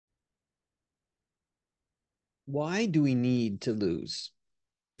Why do we need to lose?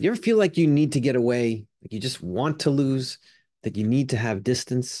 You ever feel like you need to get away, like you just want to lose, that you need to have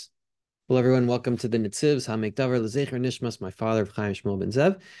distance? Well, everyone, welcome to the Netzivs, Hamek Davar, Lezecher Nishmas, my father, Chaim Shmuel Ben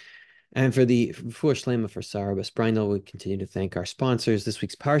Zev. And for the Fuhr Shlema for Sarah Besbrindel, we continue to thank our sponsors. This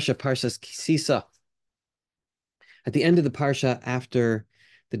week's Parsha, Parshas Kisisa. At the end of the Parsha, after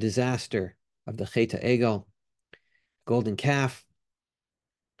the disaster of the Cheta Egel, golden calf,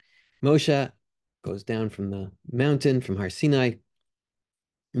 Moshe goes down from the mountain, from Har Sinai.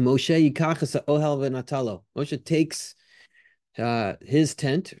 Moshe yikachas ohel v'natalo. Moshe takes his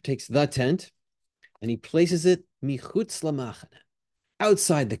tent, takes the tent, and he places it michutz lamachane,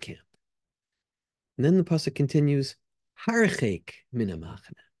 outside the camp. And then the pasuk continues, harchek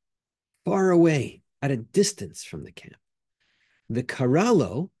minamachane, far away, at a distance from the camp. The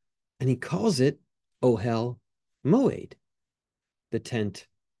karalo, and he calls it ohel moed, the tent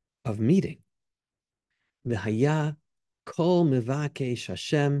of meeting. V'haya kol mevakesh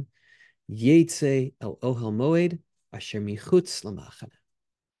Hashem yetze el ohel moed asher michutz lamachane.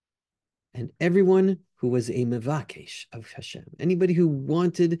 And everyone who was a mevakesh of Hashem, anybody who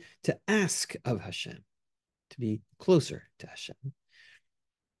wanted to ask of Hashem, to be closer to Hashem,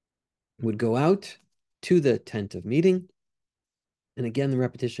 would go out to the tent of meeting. And again, the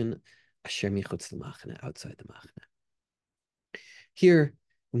repetition, asher michutz lamachane, outside the machane. Here,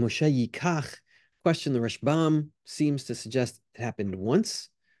 Moshe Yikach, question the Rashbam seems to suggest it happened once,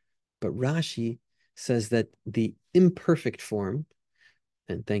 but Rashi says that the imperfect form,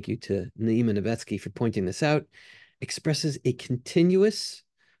 and thank you to Naima Nevetsky for pointing this out, expresses a continuous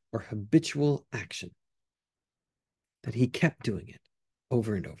or habitual action, that he kept doing it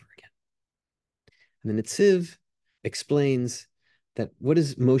over and over again. And the Netziv explains that what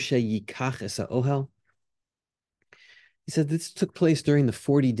is Moshe Yikach Esa Ohel? He said this took place during the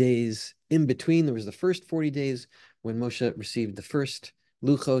 40 days in between. There was the first 40 days when Moshe received the first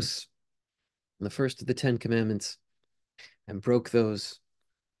luchos, the first of the 10 commandments, and broke those.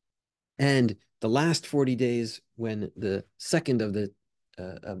 And the last 40 days when the second of the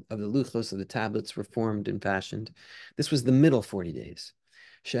luchos, of the tablets, were formed and fashioned. This was the middle 40 days.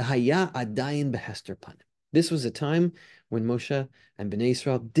 Shehaya adayin behester panim. This was a time when Moshe and Bnei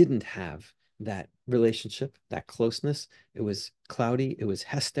Israel didn't have that relationship, that closeness. It was cloudy. It was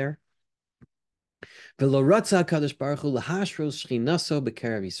Hester. And God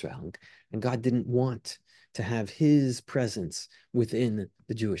didn't want to have his presence within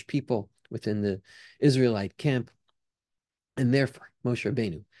the Jewish people, within the Israelite camp. And therefore, Moshe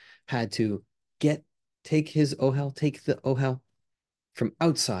Rabbeinu had to take the ohel from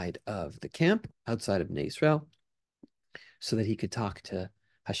outside of the camp, outside of Bnei Israel, so that he could talk to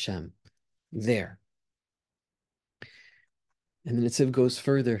Hashem there. And the Netziv goes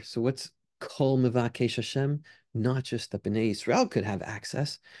further. So what's Kol Mevakesh Hashem? Not just that Bnei Israel could have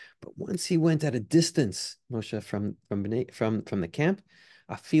access, but once he went at a distance, Moshe, from the camp,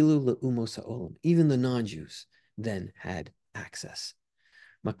 Afilu le'umos ha'olam, even the non-Jews then had access.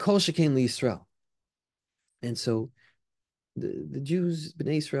 Makol shekain liYisrael. And so the Jews,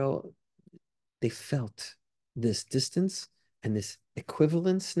 Bnei Israel, they felt this distance and this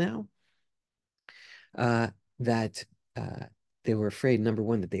equivalence now, that they were afraid, number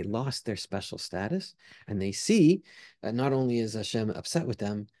one, that they lost their special status. And they see not only is Hashem upset with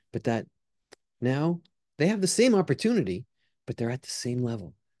them, but that now they have the same opportunity, but they're at the same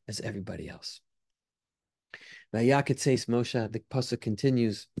level as everybody else. Vayaket says Moshe, the pasuk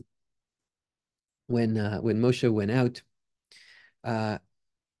continues, when Moshe went out, that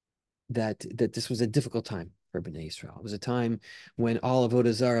this was a difficult time for Bnei Israel. It was a time when all of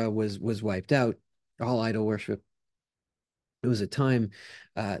Avodah Zarah was wiped out, all idol worship. It was a time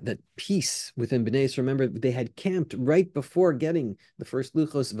that peace within Bnei Israel. Remember, they had camped right before getting the first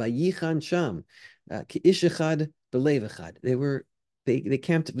luchos. Vayichan sham, ki'ish echad b'lev echad. They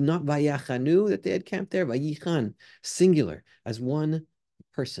camped, not vayachanu that they had camped there. Vayichan, singular, as one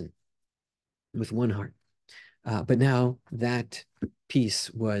person with one heart. But now that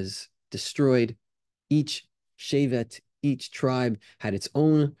peace was destroyed. Each shevet, each tribe had its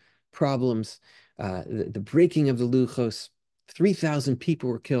own problems. The breaking of the luchos. 3,000 people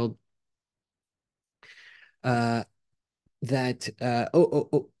were killed. There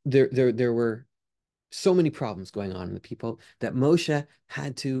were so many problems going on in the people that Moshe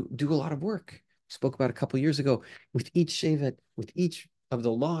had to do a lot of work. We spoke about a couple of years ago with each shevet, with each of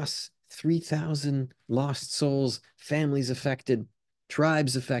the loss, 3,000 lost souls, families affected,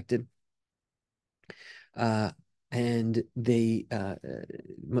 tribes affected. And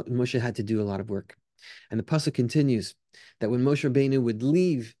Moshe had to do a lot of work. And the pasuk continues that when Moshe Rabbeinu would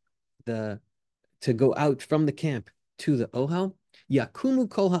leave the to go out from the camp to the Ohel, Yakumu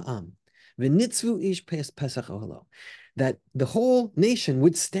kol ha'am, v'nitzvu ish pesach ohelo, that the whole nation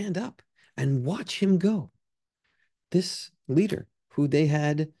would stand up and watch him go. This leader who they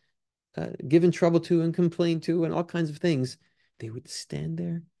had given trouble to and complained to and all kinds of things, they would stand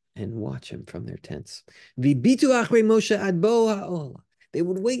there and watch him from their tents. V'bitu achrei Moshe ad bo ha'olah. They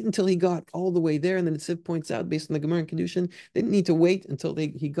would wait until he got all the way there. And then Netziv points out, based on the Gemara and Kedushin, they didn't need to wait until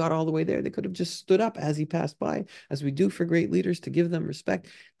he got all the way there. They could have just stood up as he passed by, as we do for great leaders to give them respect.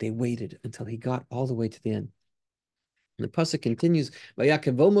 They waited until he got all the way to the end. And the pasuk continues,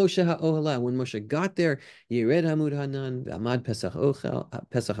 "Vayakavo Moshe ha'ohala." When Moshe got there, Yered Hamud Hanan, Amad Pesach Ha'ohel,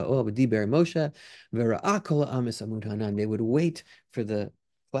 V'diber Moshe, V'ra'ah kol ha'am es Amud Hanan. They would wait for the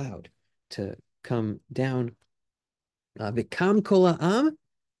cloud to come down. V'kam kol ha'am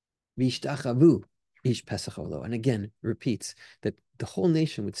v'ishtachavu ish Pesach Ha'olo. And again, repeats that the whole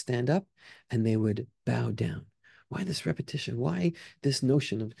nation would stand up and they would bow down. Why this repetition? Why this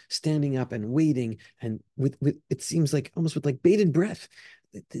notion of standing up and waiting and with it seems like almost with like bated breath,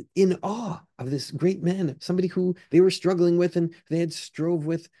 in awe of this great man, somebody who they were struggling with and they had strove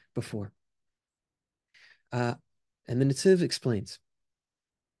with before. And then Netziv explains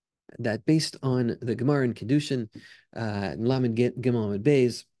that based on the Gemara and Kedushin, Lamed Gimel Amud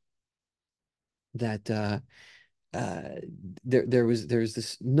Beis, that there's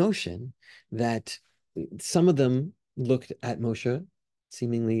this notion that some of them looked at Moshe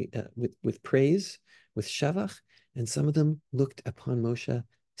seemingly with praise, with shavach, and some of them looked upon Moshe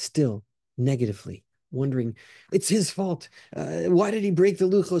still negatively, wondering, it's his fault. Why did he break the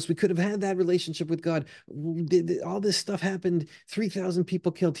luchos? We could have had that relationship with God. All this stuff happened. 3,000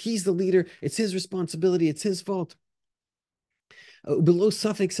 people killed. He's the leader. It's his responsibility. It's his fault. Below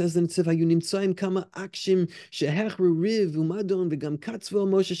suffix says in Netziv, "Hayu nimtzaim kama akshim shehechru riv umadon v'gam katzvo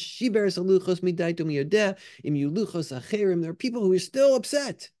Moshe shiberes haluchos midaitu miyodeh im yuluchos acherim." There are people who are still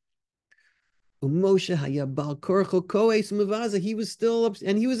upset. Moshe hayabal korcho koes mavaza. He was still upset,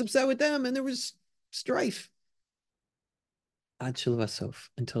 and he was upset with them, and there was strife. Ad shilvasof,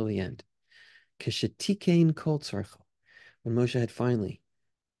 until the end. Keshetikein kol tzarcho, when Moshe had finally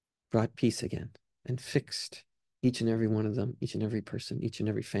brought peace again and fixed each and every one of them, each and every person, each and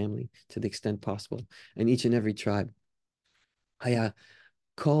every family to the extent possible, and each and every tribe. Haya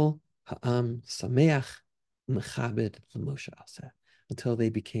kol ha'am sameach mechabed l'Moshe aseh, until they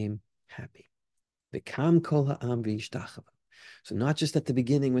became happy. V'kam kol ha'am v'yishtachav. So not just at the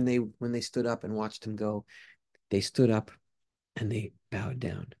beginning when they stood up and watched him go, they stood up and they bowed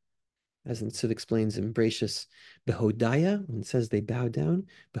down. As Netziv explains in Bereshis, behodaya, when it says they bowed down,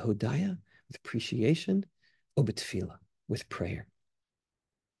 behodaya, with appreciation, obetfila, with prayer.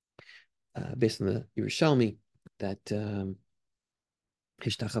 Based on the Yerushalmi, that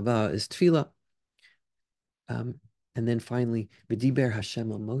hishtachava is tefillah. And then finally, v'diber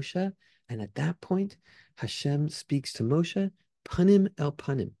Hashem al Moshe, and at that point, Hashem speaks to Moshe, panim el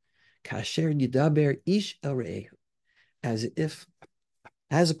panim, kasher yidaber ish el re'ehu,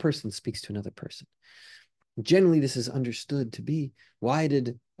 as a person speaks to another person. Generally, this is understood to be, why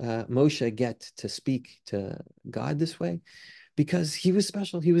did Moshe get to speak to God this way? Because he was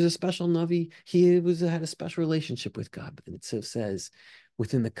special. He was a special Navi. He had a special relationship with God. But it says,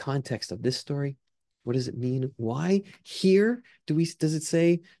 within the context of this story, what does it mean? Why here does it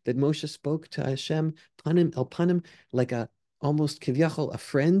say that Moshe spoke to Hashem, panim el panim, like almost kivyachol, a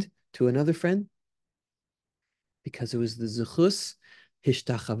friend to another friend? Because it was the zechus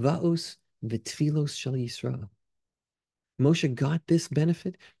hishtachavaos v'tfilos shel Yisrael. Moshe got this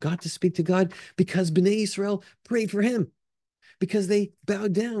benefit, got to speak to God, because Bnei Yisrael prayed for him, because they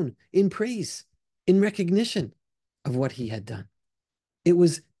bowed down in praise, in recognition of what he had done. It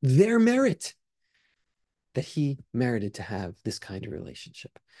was their merit that he merited to have this kind of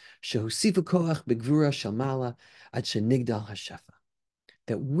relationship. Shehusifu koach begvura shalmala ad shenigdal hashafa.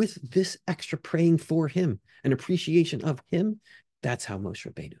 That with this extra praying for him, an appreciation of him, that's how Moshe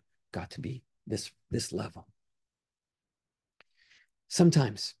Rabbeinu got to be this level.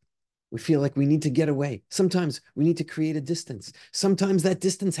 Sometimes we feel like we need to get away. Sometimes we need to create a distance. Sometimes that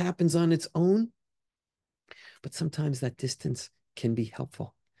distance happens on its own, but sometimes that distance can be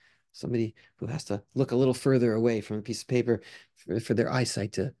helpful. Somebody who has to look a little further away from a piece of paper for their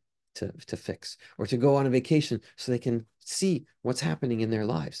eyesight to fix, or to go on a vacation so they can see what's happening in their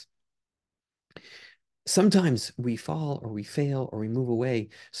lives. Sometimes we fall or we fail or we move away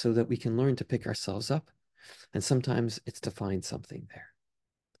so that we can learn to pick ourselves up. And sometimes it's to find something there.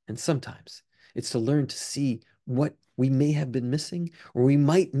 And sometimes it's to learn to see what we may have been missing or we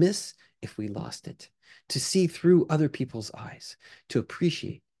might miss if we lost it, to see through other people's eyes, to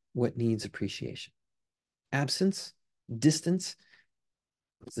appreciate what needs appreciation. Absence, distance,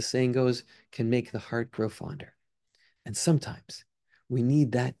 as the saying goes, can make the heart grow fonder. And sometimes we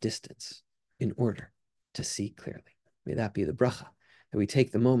need that distance in order to see clearly. May that be the bracha, that we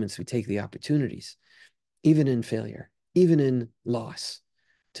take the moments, we take the opportunities, even in failure, even in loss,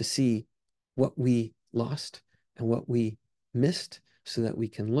 to see what we lost and what we missed so that we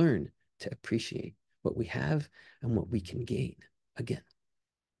can learn to appreciate what we have and what we can gain again.